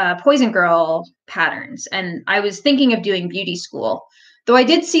Poison Girl patterns, and I was thinking of doing beauty school. Though I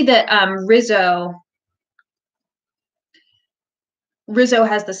did see that Rizzo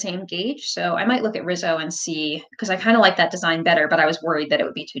has the same gauge, so I might look at Rizzo and see, because I kind of like that design better, but I was worried that it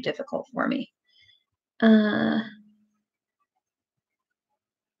would be too difficult for me. Okay.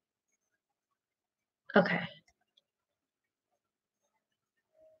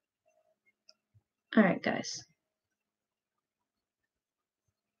 All right, guys.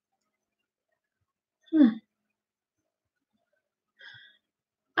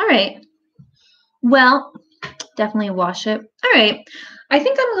 All right. Well, definitely wash it. All right. I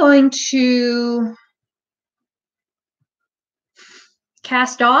think I'm going to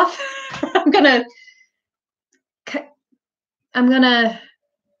cast off. I'm gonna,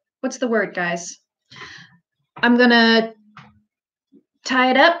 what's the word, guys? I'm gonna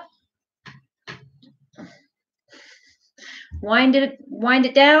tie it up, wind it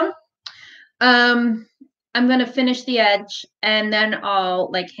down. I'm gonna finish the edge, and then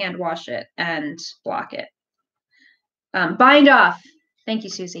I'll like hand wash it and block it. Bind off. Thank you,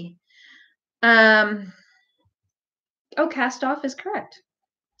 Susie. Oh, cast off is correct.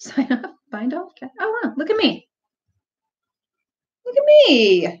 Sign up, bind off. Oh wow, look at me. Look at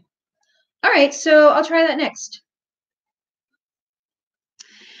me. All right, so I'll try that next.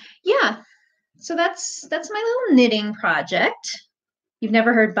 Yeah, so that's my little knitting project. You've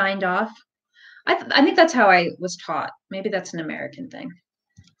never heard bind off? I think that's how I was taught. Maybe that's an American thing.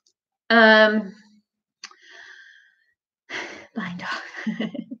 Bind off.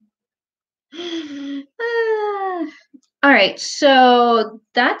 All right, so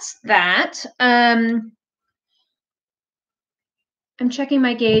that's that. I'm checking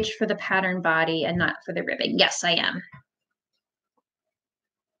my gauge for the pattern body and not for the ribbing. Yes, I am.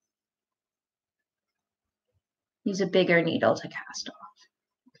 Use a bigger needle to cast off.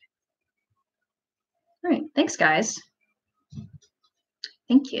 All right, thanks, guys.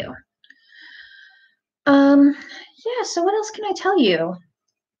 Thank you. Yeah, so what else can I tell you?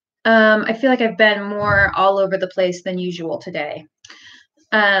 I feel like I've been more all over the place than usual today.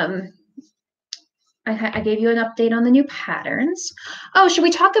 I gave you an update on the new patterns. Oh, should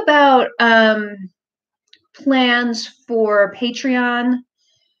we talk about plans for Patreon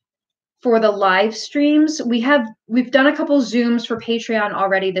for the live streams? We've done a couple Zooms for Patreon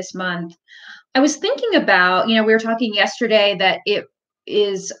already this month. I was thinking about, we were talking yesterday that it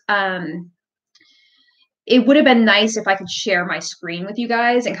would have been nice if I could share my screen with you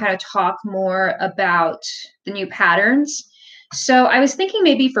guys and kind of talk more about the new patterns. So I was thinking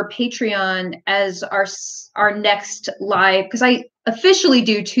maybe for Patreon as our next live, because I officially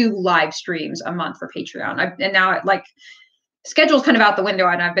do 2 live streams a month for Patreon. And now like schedule's kind of out the window,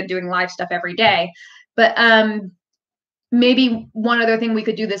 and I've been doing live stuff every day. But maybe one other thing we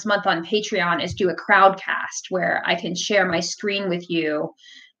could do this month on Patreon is do a crowdcast where I can share my screen with you,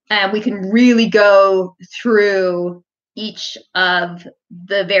 and we can really go through each of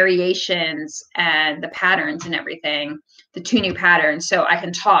the variations and the patterns and everything, the 2 new patterns, so I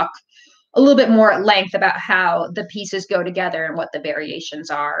can talk a little bit more at length about how the pieces go together and what the variations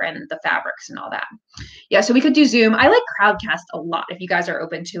are and the fabrics and all that. Yeah, so we could do Zoom. I like Crowdcast a lot if you guys are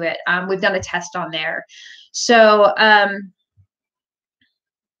open to it. We've done a test on there. So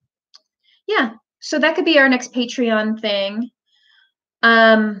yeah, so that could be our next Patreon thing.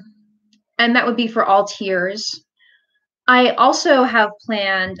 And that would be for all tiers. I also have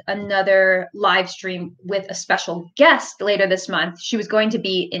planned another live stream with a special guest later this month. She was going to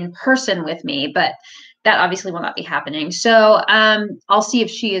be in person with me, but that obviously will not be happening. So I'll see if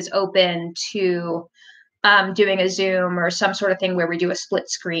she is open to doing a Zoom or some sort of thing where we do a split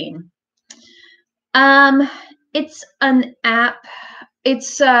screen. It's an app.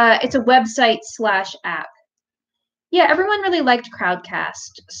 It's a website slash app. Yeah, everyone really liked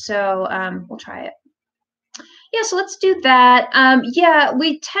Crowdcast, so we'll try it. Yeah, so let's do that. Yeah,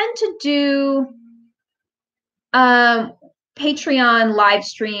 we tend to do Patreon live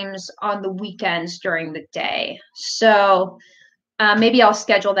streams on the weekends during the day. So maybe I'll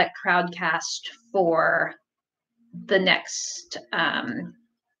schedule that Crowdcast for the next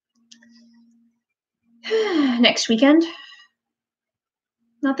next weekend.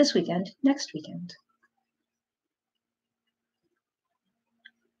 Not this weekend, next weekend.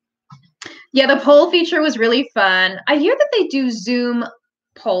 Yeah, the poll feature was really fun. I hear that they do Zoom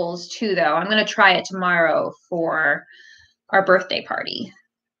polls too, though. I'm going to try it tomorrow for our birthday party.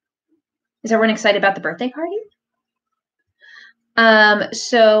 Is everyone excited about the birthday party?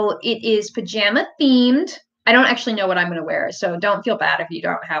 So it is pajama themed. I don't actually know what I'm going to wear, so don't feel bad if you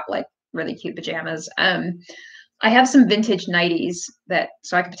don't have like really cute pajamas. I have some vintage nighties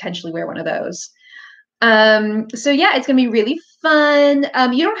so I could potentially wear one of those. So yeah, it's gonna be really fun.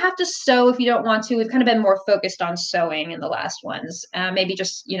 You don't have to sew if you don't want to. We've kind of been more focused on sewing in the last ones. Maybe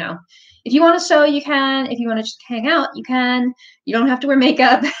just, if you want to sew, you can. If you want to just hang out, you can. You don't have to wear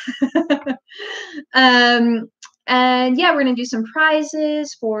makeup. And yeah, we're gonna do some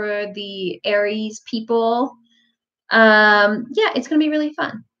prizes for the Aries people. Yeah, it's gonna be really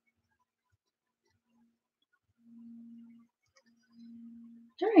fun.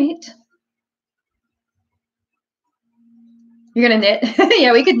 All right. You're gonna knit.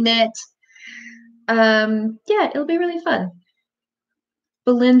 Yeah, we could knit. Yeah, it'll be really fun.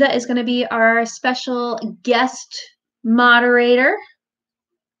 Belinda is going to be our special guest moderator.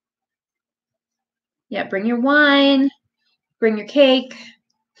 Yeah, bring your wine, bring your cake.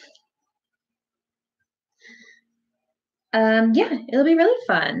 Yeah, it'll be really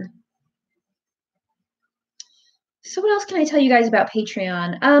fun. So what else can I tell you guys about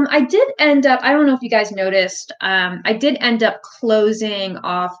Patreon? I did end up, I don't know if you guys noticed, I did end up closing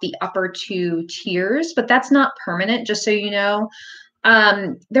off the upper 2 tiers, but that's not permanent, just so you know.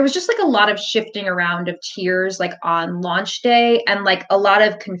 There was just like a lot of shifting around of tiers like on launch day and like a lot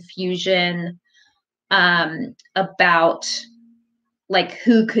of confusion about like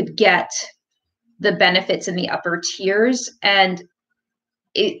who could get the benefits in the upper tiers. And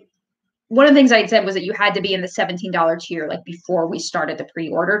one of the things I said was that you had to be in the $17 tier like before we started the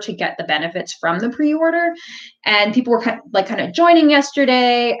pre-order to get the benefits from the pre-order. And people were kind of joining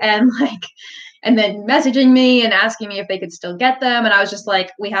yesterday and then messaging me and asking me if they could still get them. And I was just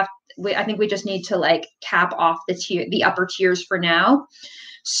like, I think we just need to like cap off the upper tiers for now.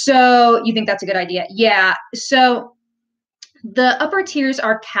 So you think that's a good idea? Yeah. So the upper tiers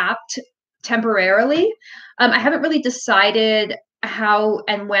are capped temporarily. I haven't really decided how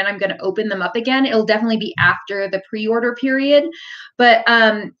and when I'm going to open them up again. It'll definitely be after the pre-order period, but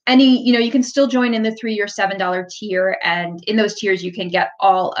you can still join in the $3 or $7 tier, and in those tiers you can get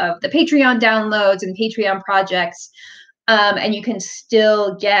all of the Patreon downloads and Patreon projects. And you can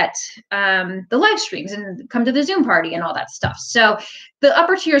still get the live streams and come to the Zoom party and all that stuff. So the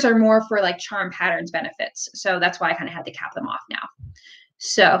upper tiers are more for like charm patterns benefits. So that's why I kind of had to cap them off now.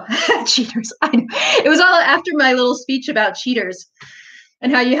 So cheaters. I know. It was all after my little speech about cheaters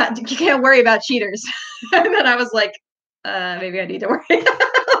and how you can't worry about cheaters. And then I was like, maybe I need to worry.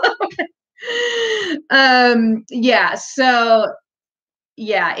 Yeah. So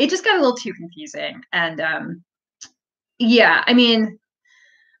yeah, it just got a little too confusing. And yeah, I mean,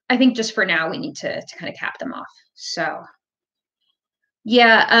 I think just for now we need to kind of cap them off. So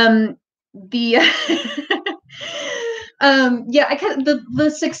yeah, the yeah,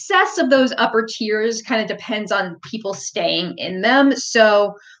 the success of those upper tiers kind of depends on people staying in them.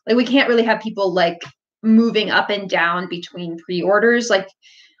 So like we can't really have people like moving up and down between pre-orders. Like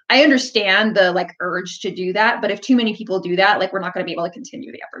I understand the like urge to do that, but if too many people do that, like we're not going to be able to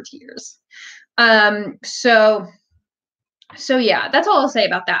continue the upper tiers. So yeah, that's all I'll say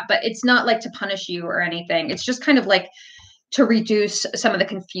about that. But it's not like to punish you or anything. It's just kind of like to reduce some of the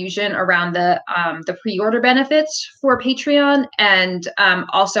confusion around the pre-order benefits for Patreon. And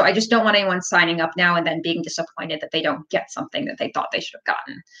also, I just don't want anyone signing up now and then being disappointed that they don't get something that they thought they should have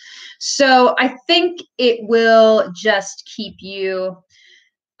gotten. So I think it will just keep you.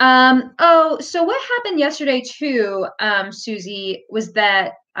 So what happened yesterday too, Susie, was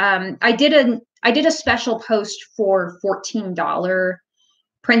that I did I did a special post for $14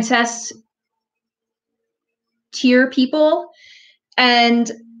 princess tier people.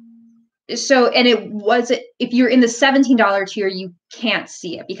 And so, and it was, if you're in the $17 tier, you can't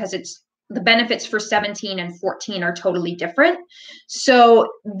see it because it's the benefits for 17 and 14 are totally different.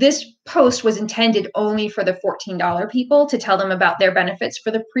 So this post was intended only for the $14 people to tell them about their benefits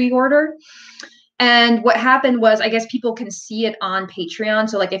for the pre-order. And what happened was, I guess people can see it on Patreon.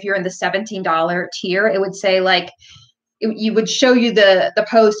 So like if you're in the $17 tier, it would say like, you would show you the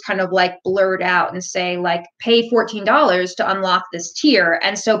post kind of like blurred out and say like, pay $14 to unlock this tier.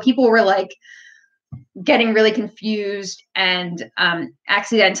 And so people were like getting really confused and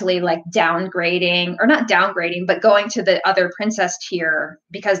accidentally like downgrading, or not downgrading, but going to the other princess tier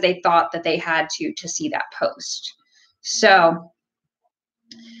because they thought that they had to see that post. So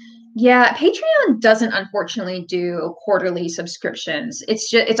yeah, Patreon doesn't unfortunately do quarterly subscriptions.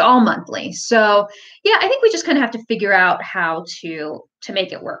 It's all monthly. So yeah, I think we just kind of have to figure out how to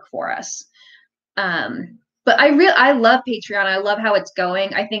make it work for us. But I love Patreon. I love how it's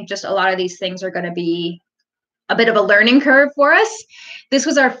going. I think just a lot of these things are going to be a bit of a learning curve for us. This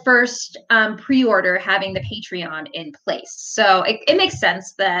was our first pre-order having the Patreon in place. So it makes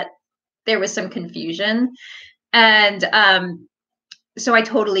sense that there was some confusion. And so I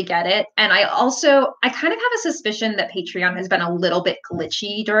totally get it. And I kind of have a suspicion that Patreon has been a little bit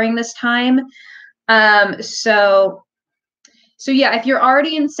glitchy during this time. So yeah, if you're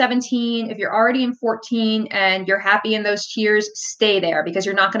already in 17, if you're already in 14 and you're happy in those tiers, stay there because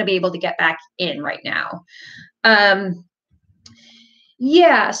you're not going to be able to get back in right now.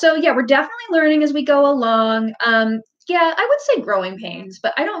 Yeah, so yeah, we're definitely learning as we go along. Yeah, I would say growing pains,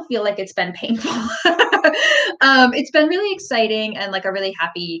 but I don't feel like it's been painful. It's been really exciting and like a really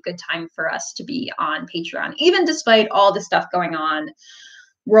happy, good time for us to be on Patreon, even despite all the stuff going on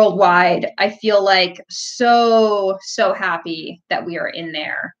worldwide. I feel like so happy that we are in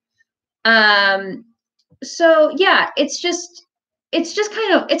there. So yeah, it's just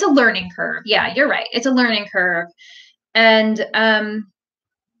kind of, it's a learning curve. Yeah, you're right. It's a learning curve. And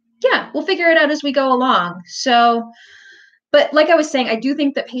yeah, we'll figure it out as we go along. So, but like I was saying, I do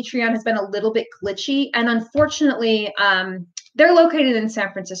think that Patreon has been a little bit glitchy, and unfortunately, they're located in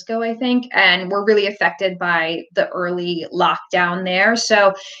San Francisco, I think, and we're really affected by the early lockdown there.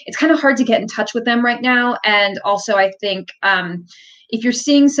 So it's kind of hard to get in touch with them right now. And also, I think if you're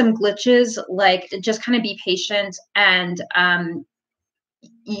seeing some glitches, like just kind of be patient, and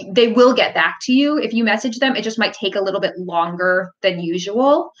they will get back to you if you message them. It just might take a little bit longer than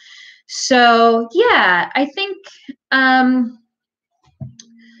usual. So yeah, I think yeah,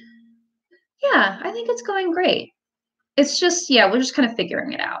 I think it's going great. It's just, yeah, we're just kind of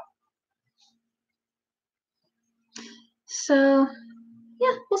figuring it out. So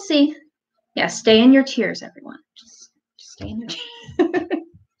yeah, we'll see. Yeah, stay in your tiers, everyone. Just stay in your tiers.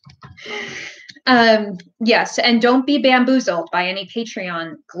 Yes, and don't be bamboozled by any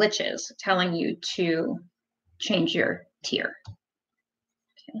Patreon glitches telling you to change your tier.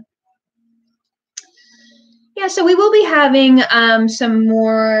 Okay. Yeah, so we will be having some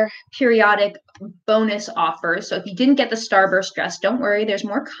more periodic bonus offers. So if you didn't get the Starburst dress, don't worry, there's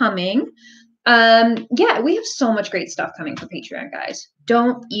more coming. Yeah, we have so much great stuff coming for Patreon, guys.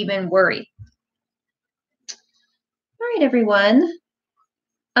 Don't even worry. All right, everyone.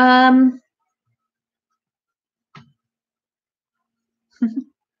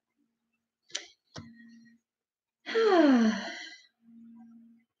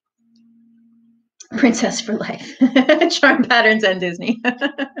 Princess for life. Charm Patterns and Disney.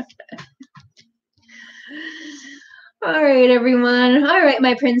 All right, everyone. All right,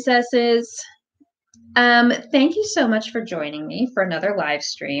 my princesses. Thank you so much for joining me for another live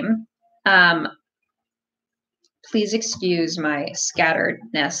stream. Please excuse my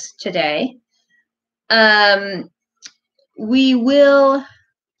scatteredness today. We will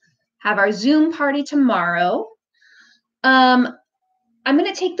have our Zoom party tomorrow. I'm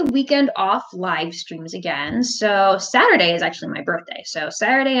going to take the weekend off live streams again. So Saturday is actually my birthday. So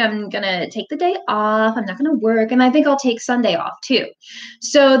Saturday, I'm going to take the day off. I'm not going to work. And I think I'll take Sunday off too.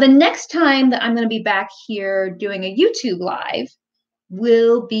 So the next time that I'm going to be back here doing a YouTube live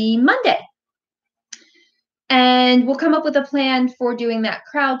will be Monday. And we'll come up with a plan for doing that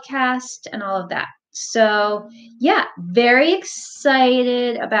crowdcast and all of that. So yeah, very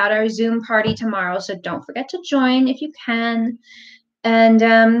excited about our Zoom party tomorrow. So don't forget to join if you can. And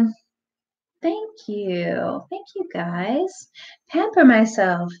thank you. Thank you, guys. Pamper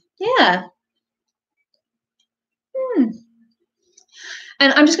myself. Yeah. And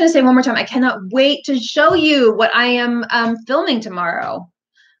I'm just going to say one more time, I cannot wait to show you what I am filming tomorrow.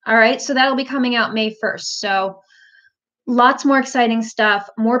 All right, so that'll be coming out May 1st. So lots more exciting stuff,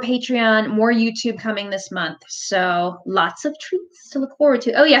 more Patreon, more YouTube coming this month. So lots of treats to look forward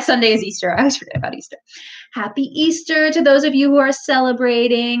to. Oh yeah, Sunday is Easter. I always forget about Easter. Happy Easter to those of you who are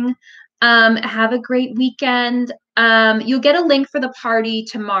celebrating. Have a great weekend. You'll get a link for the party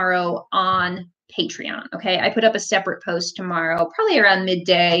tomorrow on Patreon. Okay, I put up a separate post tomorrow, probably around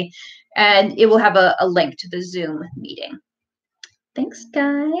midday, and it will have a link to the Zoom meeting. Thanks,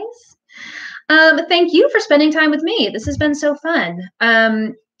 guys. Thank you for spending time with me. This has been so fun.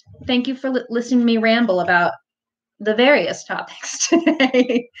 Thank you for listening to me ramble about the various topics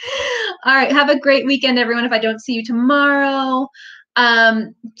today. All right, have a great weekend, everyone. If I don't see you tomorrow,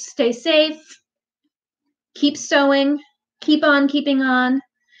 stay safe, keep sewing, keep on keeping on,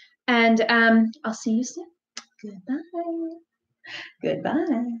 and I'll see you soon. Goodbye.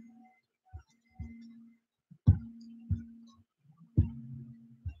 Goodbye.